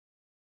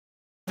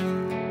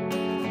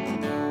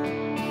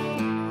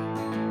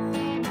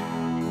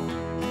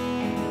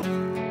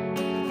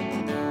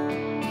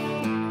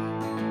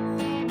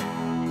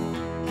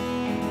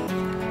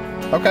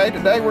Okay,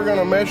 today we're going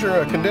to measure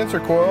a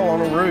condenser coil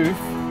on a roof.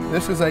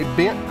 This is a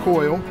bent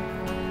coil,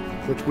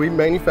 which we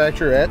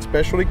manufacture at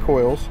Specialty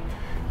Coils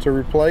to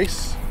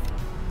replace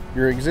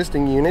your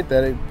existing unit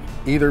that had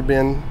either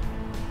been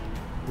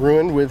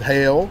ruined with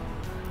hail,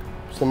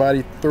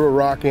 somebody threw a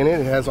rock in it,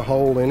 it has a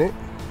hole in it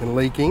and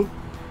leaking.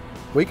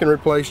 We can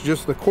replace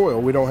just the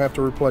coil. We don't have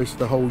to replace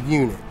the whole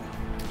unit.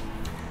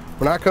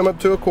 When I come up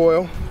to a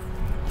coil,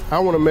 I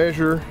want to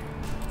measure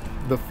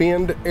the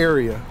finned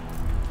area.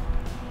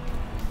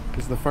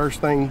 Is the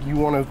first thing. You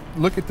want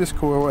to look at this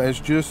coil as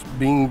just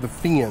being the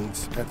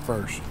fins at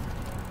first.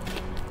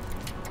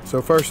 So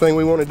first thing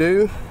we want to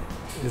do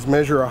is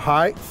measure a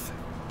height.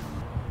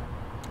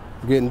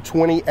 We're getting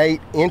 28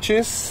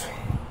 inches.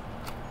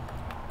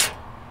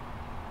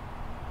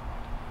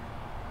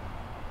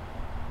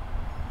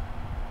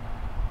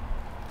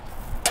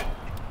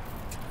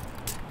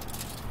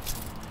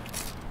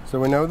 So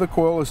we know the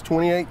coil is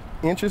 28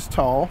 inches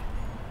tall.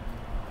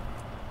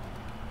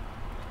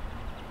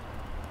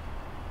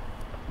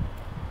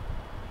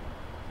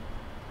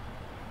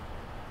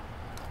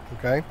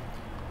 Okay,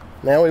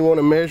 now we want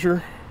to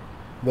measure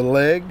the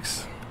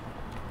legs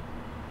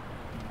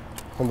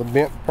on the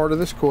bent part of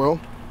this coil.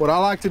 What I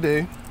like to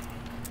do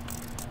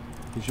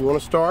is you want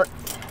to start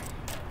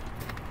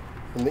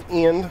from the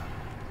end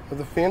of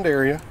the finned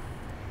area,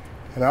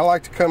 and I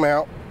like to come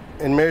out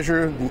and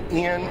measure the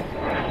end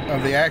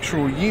of the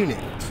actual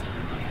unit.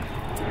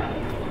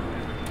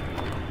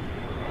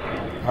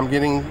 I'm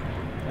getting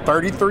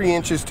 33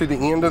 inches to the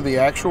end of the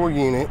actual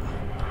unit.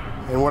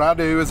 And what I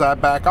do is I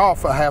back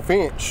off a ½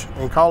 inch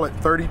and call it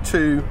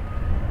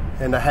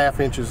 32½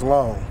 inches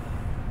long.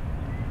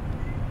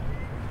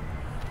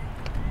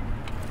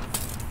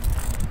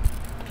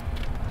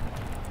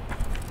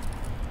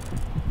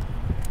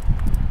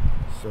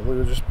 So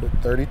we'll just put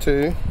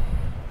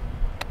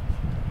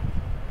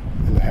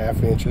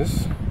 32½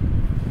 inches.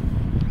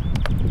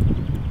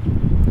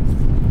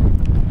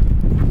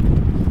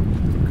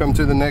 Come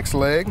to the next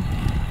leg,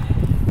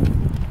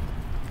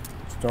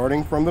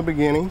 starting from the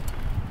beginning.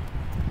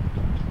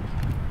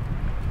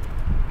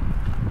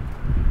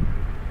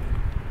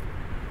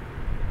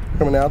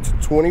 Coming out to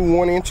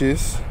 21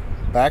 inches,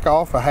 back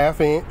off a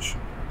 ½ inch,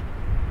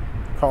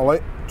 call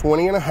it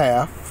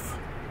 20½.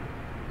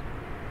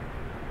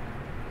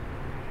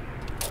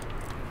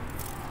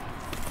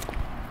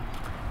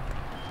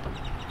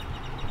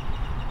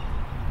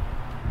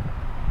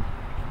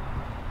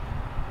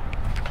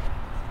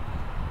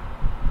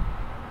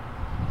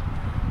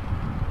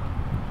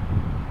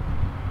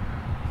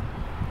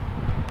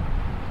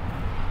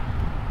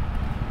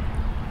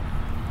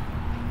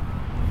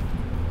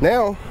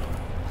 Now,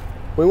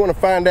 we want to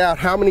find out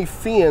how many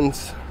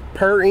fins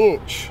per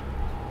inch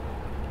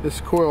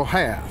this coil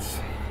has.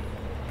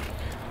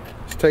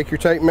 Just take your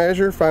tape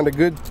measure, find a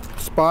good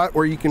spot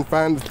where you can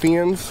find the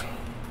fins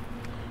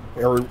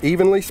are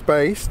evenly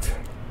spaced.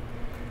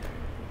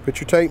 Put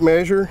your tape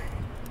measure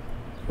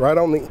right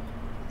on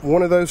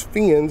one of those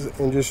fins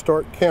and just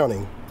start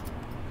counting.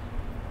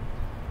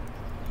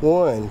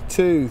 1,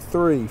 2,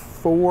 3,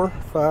 4,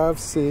 5,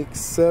 6,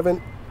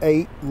 7,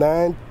 8,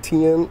 9,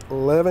 10,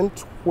 11,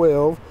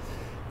 12,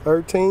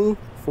 13,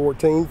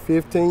 14,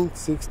 15,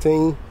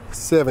 16,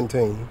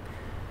 17.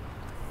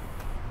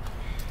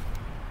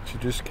 So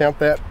just count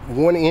that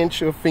 1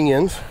 inch of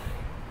fins.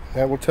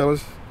 That will tell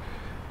us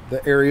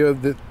the area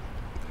of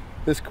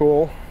this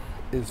coil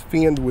is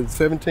finned with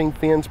 17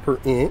 fins per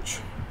inch.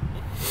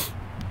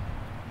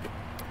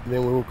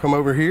 Then we will come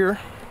over here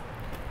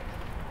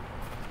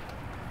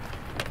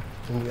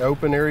in the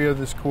open area of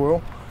this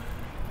coil,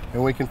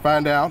 and we can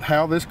find out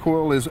how this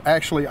coil is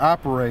actually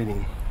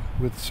operating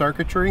with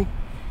circuitry,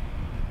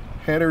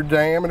 header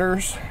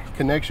diameters,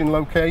 connection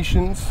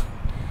locations,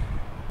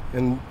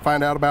 and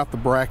find out about the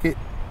bracket,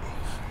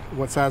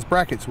 what size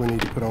brackets we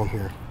need to put on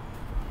here.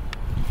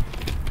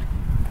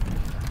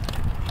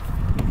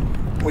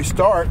 We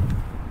start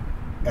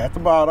at the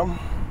bottom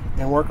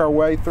and work our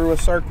way through a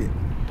circuit.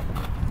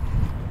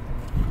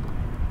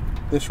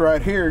 This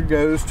right here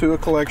goes to a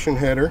collection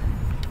header.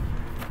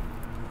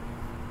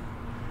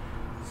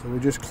 So we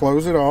just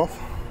close it off,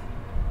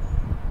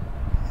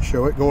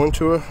 show it going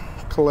to a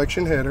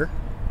collection header.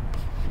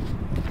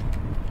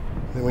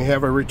 Then we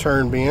have a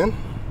return bin.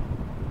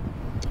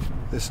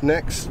 This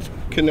next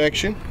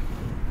connection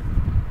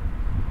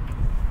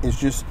is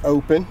just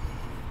open,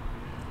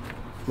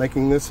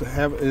 making this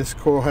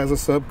coil has a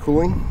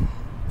subcooling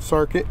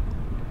circuit.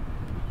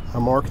 I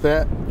mark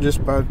that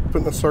just by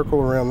putting a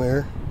circle around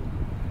there,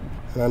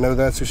 and I know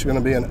that's just going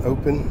to be an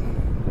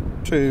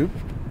open tube.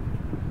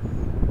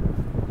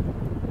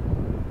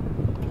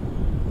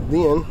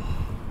 Then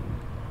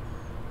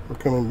we're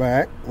coming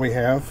back, we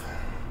have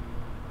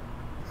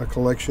a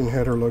collection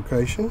header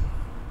location,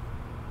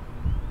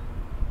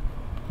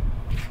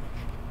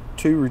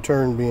 2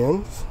 return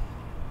bins,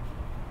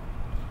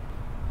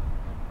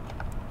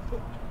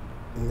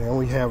 and now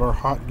we have our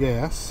hot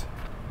gas.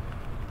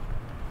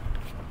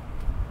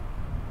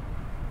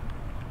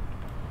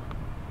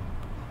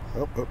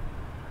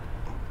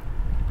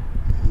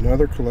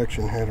 Another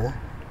collection header.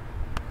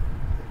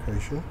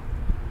 location.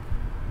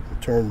 The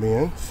turn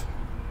bends.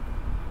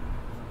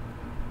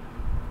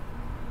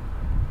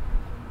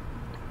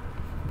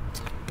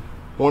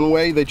 One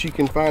way that you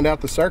can find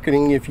out the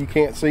circuiting if you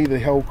can't see the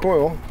whole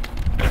coil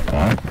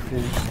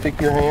is stick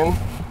your hand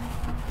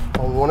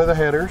on one of the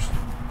headers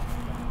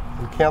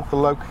and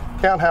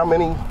count how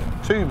many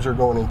tubes are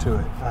going into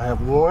it. I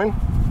have 1,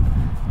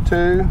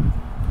 2,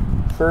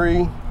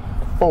 3,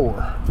 4.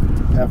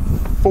 I have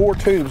 4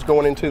 tubes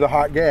going into the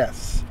hot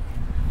gas.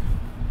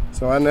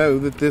 So I know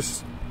that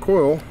this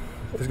coil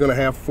is going to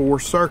have 4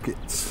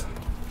 circuits.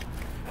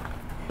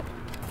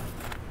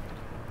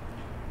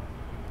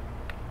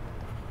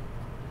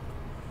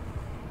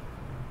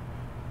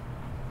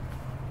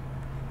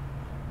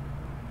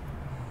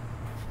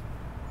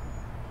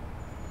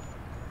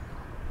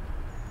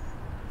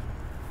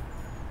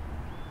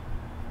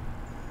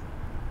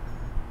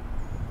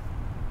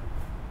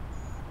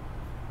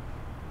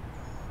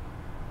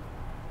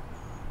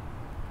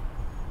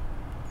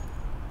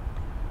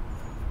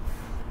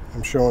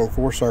 I'm showing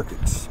 4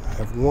 circuits. I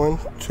have 1,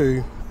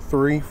 2,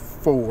 3,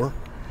 4,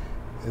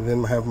 and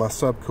then I have my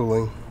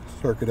subcooling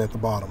circuit at the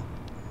bottom.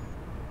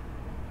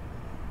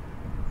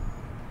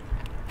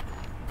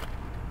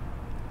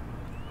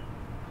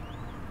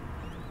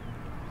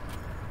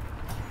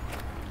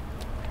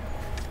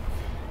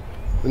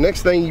 The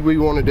next thing we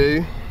want to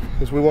do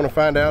is we want to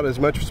find out as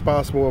much as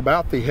possible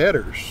about the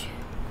headers.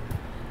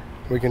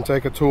 We can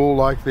take a tool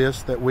like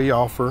this that we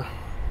offer,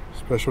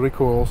 Specialty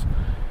Coils,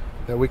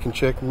 that we can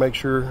check and make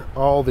sure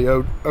all the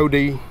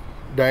OD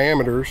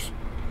diameters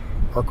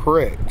are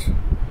correct.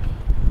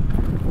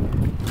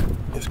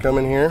 Just come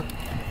in here,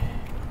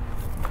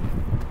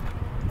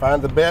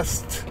 find the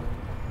best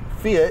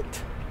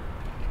fit.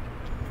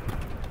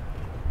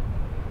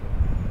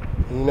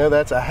 And you know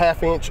that's a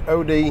 1/2 inch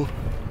OD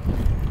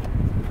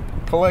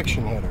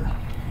collection header.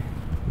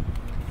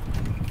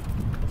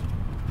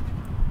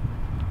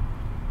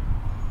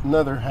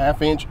 Another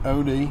 1/2 inch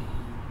OD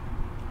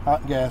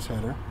hot gas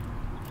header.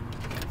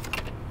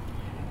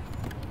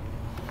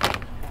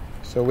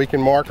 So we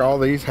can mark all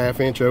these 1/2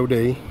 inch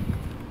OD.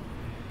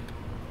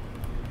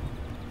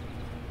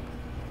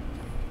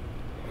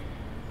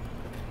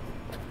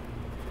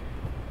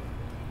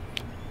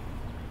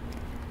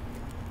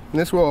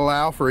 And this will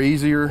allow for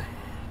easier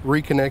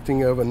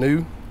reconnecting of a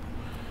new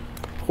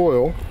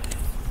coil.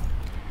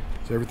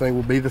 So everything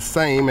will be the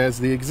same as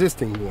the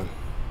existing one.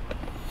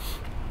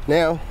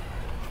 Now,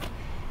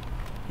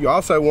 you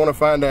also want to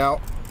find out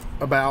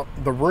about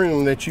the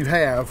room that you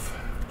have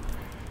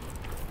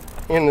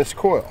in this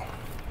coil.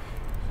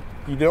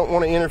 You don't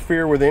want to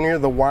interfere with any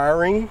of the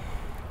wiring,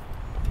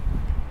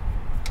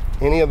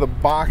 any of the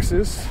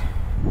boxes.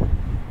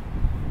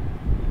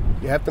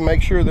 You have to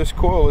make sure this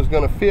coil is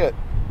going to fit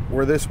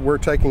where we're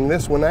taking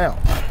this one out.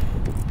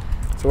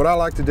 So what I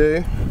like to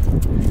do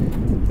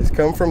is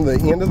come from the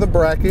end of the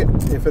bracket,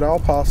 if at all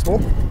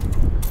possible,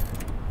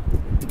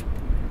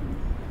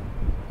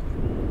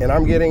 and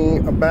I'm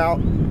getting about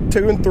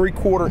 2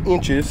 3/4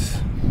 inches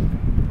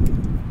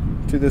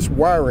to this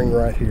wiring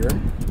right here.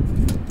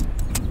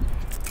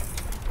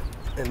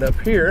 And up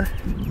here,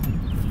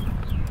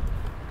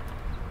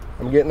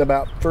 I'm getting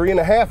about 3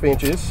 1/2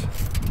 inches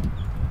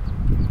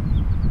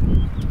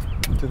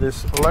to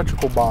this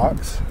electrical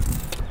box.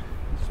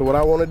 So what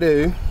I want to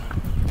do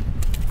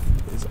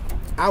is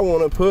I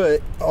want to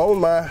put on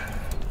my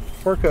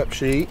workup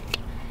sheet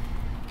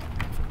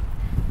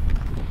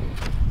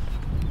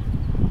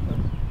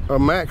a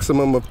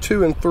maximum of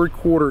 2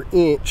 3/4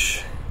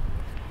 inch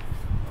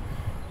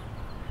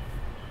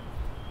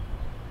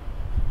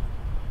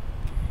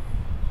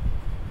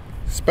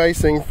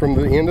spacing from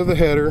the end of the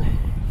header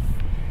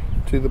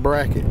to the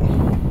bracket.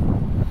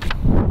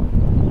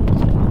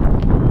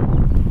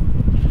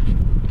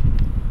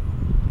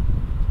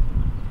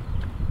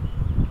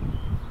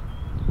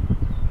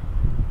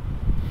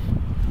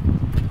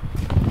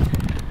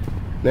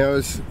 Now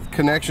as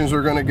connections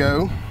are going to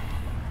go,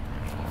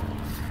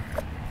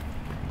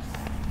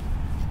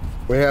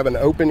 we have an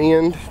open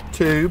end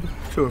tube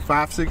to a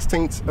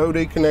 5/16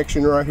 OD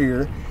connection right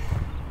here.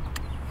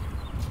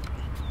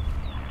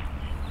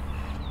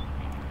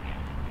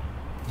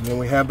 And then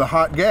we have the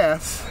hot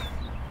gas,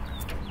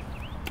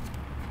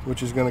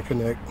 which is going to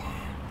connect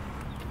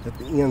at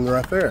the end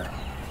right there.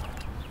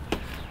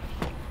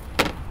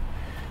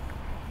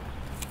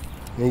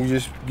 And you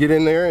just get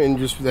in there and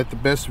just at the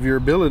best of your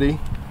ability,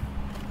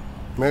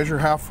 measure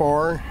how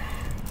far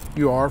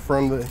you are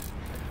from the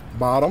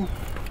bottom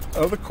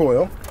of the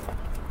coil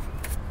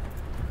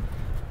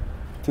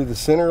to the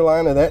center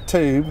line of that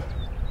tube,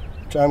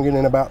 which I'm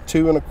getting about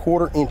 2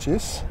 1/4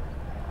 inches.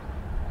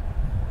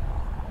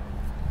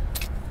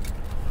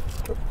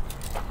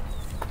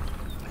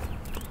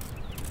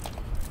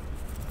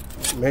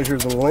 Measure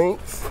the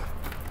length.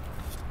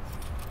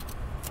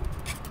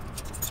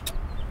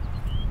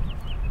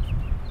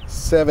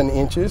 7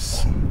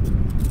 inches.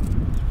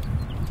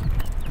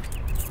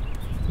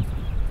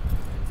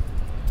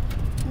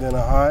 Then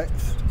a height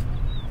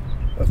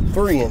of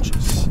 3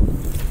 inches.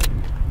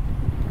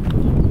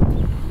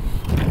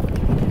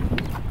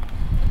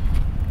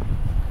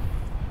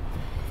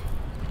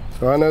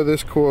 So I know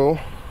this coil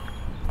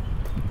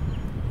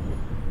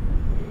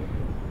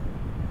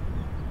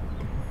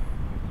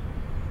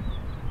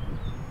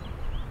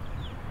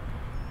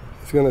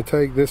is going to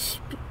take this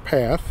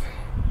path.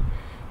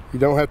 You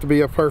don't have to be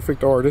a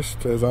perfect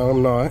artist, as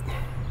I'm not.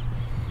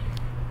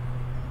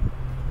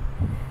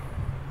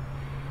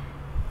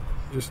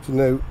 Just to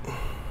note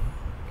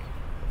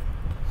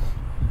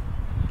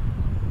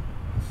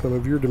some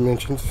of your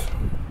dimensions.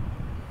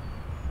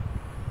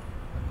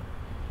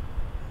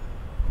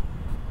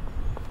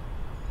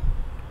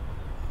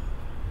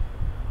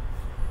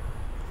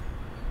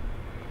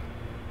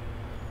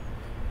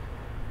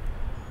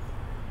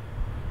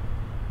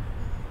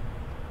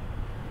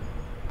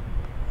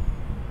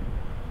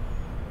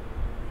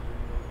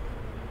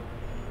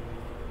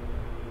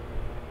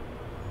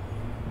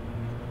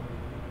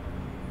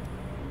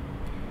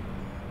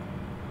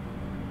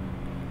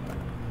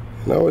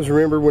 And always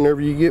remember, whenever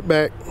you get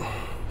back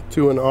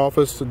to an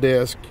office, a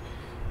desk,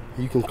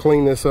 you can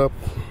clean this up.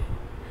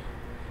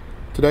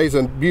 Today's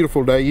a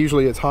beautiful day.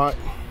 Usually it's hot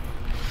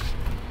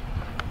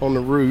on the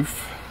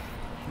roof.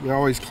 You can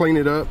always clean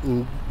it up,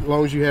 and as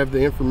long as you have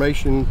the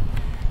information,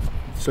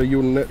 so you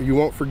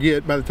won't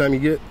forget by the time you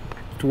get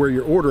to where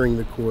you're ordering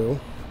the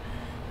coil,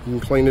 you can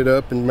clean it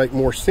up and make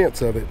more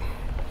sense of it.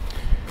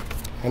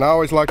 And I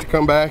always like to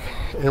come back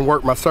and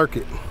work my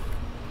circuit.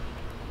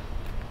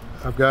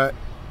 I've got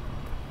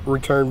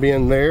return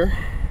bin there,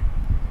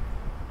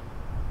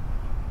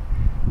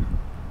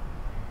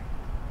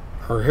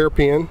 or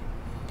hairpin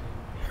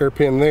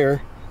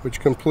there,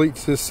 which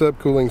completes this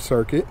subcooling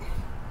circuit.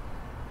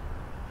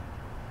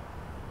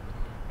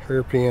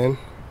 Hairpin,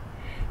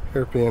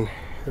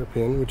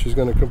 which is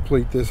going to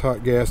complete this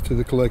hot gas to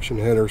the collection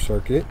header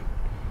circuit.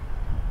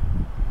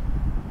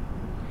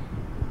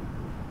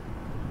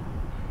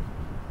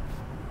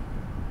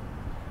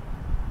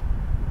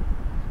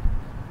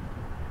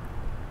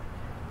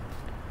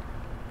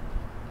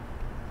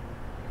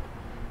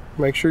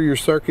 Make sure your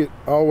circuit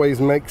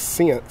always makes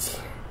sense.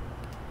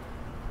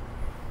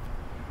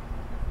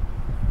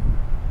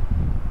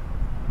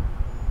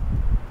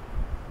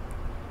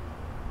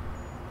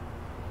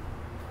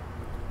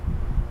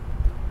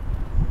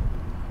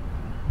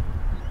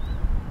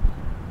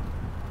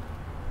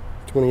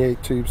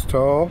 .28 tubes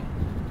tall.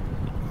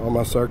 All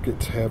my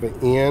circuits have an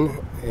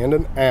in and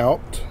an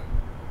out.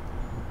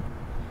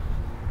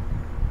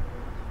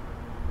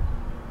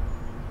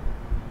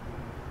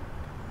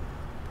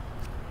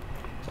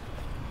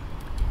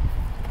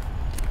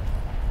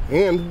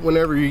 And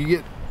whenever you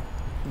get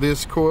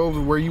this coil to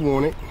where you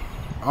want it,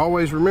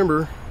 always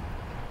remember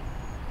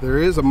there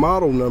is a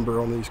model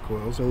number on these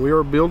coils, and we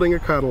are building a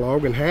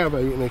catalog and have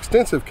an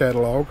extensive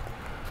catalog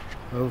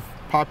of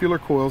popular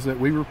coils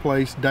that we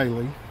replace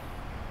daily.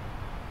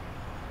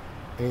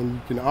 And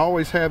you can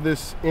always have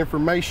this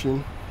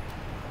information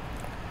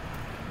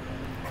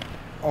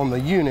on the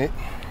unit.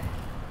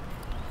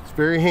 It's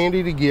very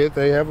handy to get.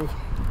 They have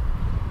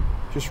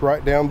just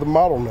write down the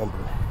model number.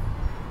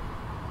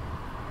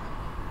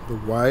 The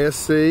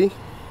YSC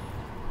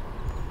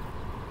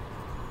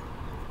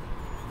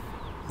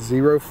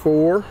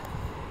 04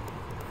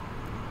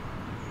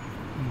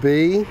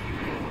 B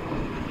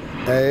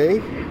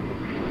A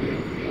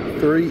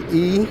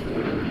 3E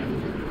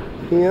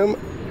M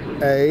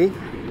A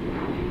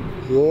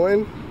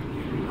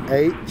 1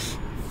 H.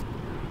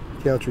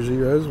 Count your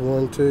zeros.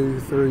 1, 2,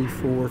 3,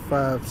 4,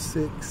 5,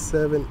 6,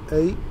 7,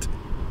 8,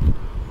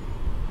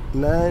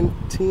 9,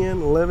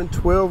 10, 11,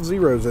 12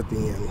 zeros at the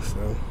end.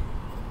 So.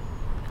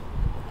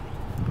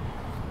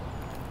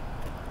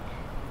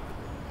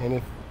 And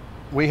if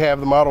we have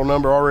the model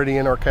number already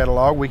in our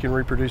catalog, we can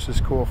reproduce this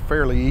coil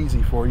fairly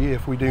easy for you.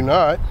 If we do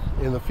not,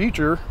 in the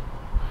future,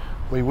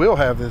 we will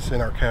have this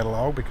in our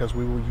catalog because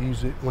we will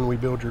use it when we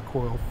build your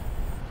coil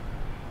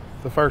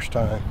the first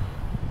time.